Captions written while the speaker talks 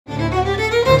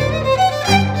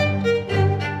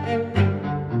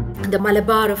the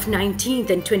Malabar of 19th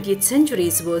and 20th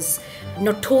centuries was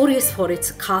notorious for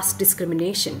its caste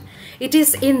discrimination. It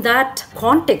is in that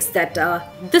context that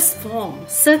this form,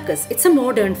 circus, it's a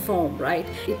modern form, right?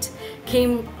 It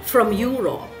came from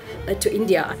Europe to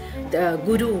India. The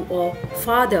guru or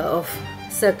father of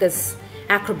circus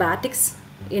acrobatics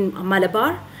in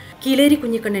Malabar, Kileri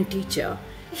Kunyikannan teacher,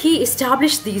 he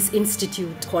established this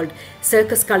institute called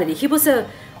Circus Kalari. He was a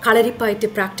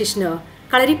Kalaripaite practitioner.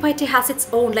 Kalaripaite has its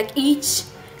own, like each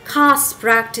caste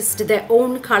practiced their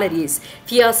own Kalaris.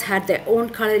 Thiyas had their own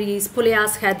Kalaris,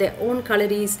 Pulayas had their own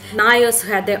Kalaris, Nayars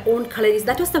had their own Kalaris.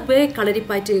 That was the way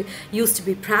Kalaripaite used to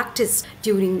be practiced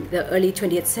during the early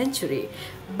 20th century.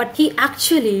 But he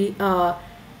actually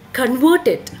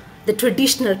converted the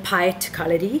traditional Payat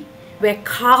Kalari, where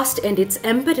caste and its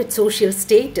embedded social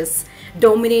status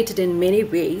dominated in many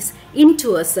ways,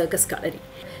 into a circus Kalari.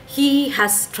 He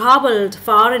has traveled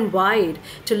far and wide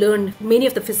to learn many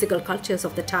of the physical cultures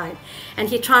of the time. And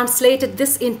he translated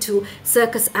this into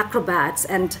circus acrobats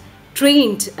and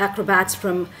trained acrobats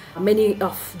from many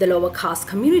of the lower caste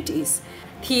communities.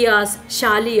 Thiyas,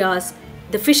 Shaliyas,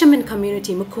 the fishermen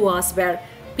community, Mukuas, were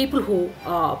people who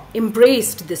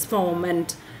embraced this form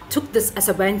and took this as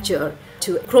a venture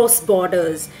to cross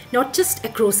borders, not just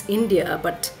across India,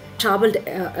 but traveled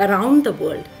around the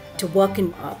world to work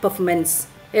in performance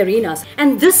arenas.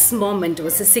 And this moment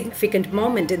was a significant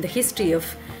moment in the history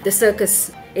of the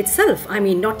circus itself. I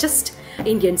mean, not just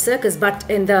Indian circus, but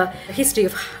in the history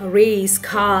of race,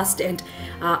 caste, and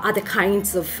other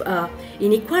kinds of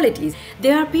inequalities.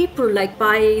 There are people, like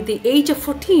by the age of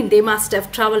 14, they must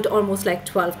have traveled almost like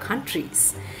 12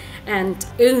 countries and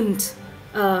earned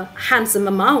a handsome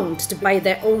amount to buy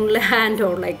their own land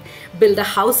or like build a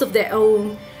house of their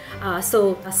own.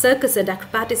 So circus and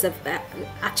acrobatics have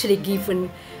actually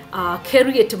given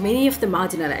career to many of the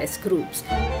marginalized groups.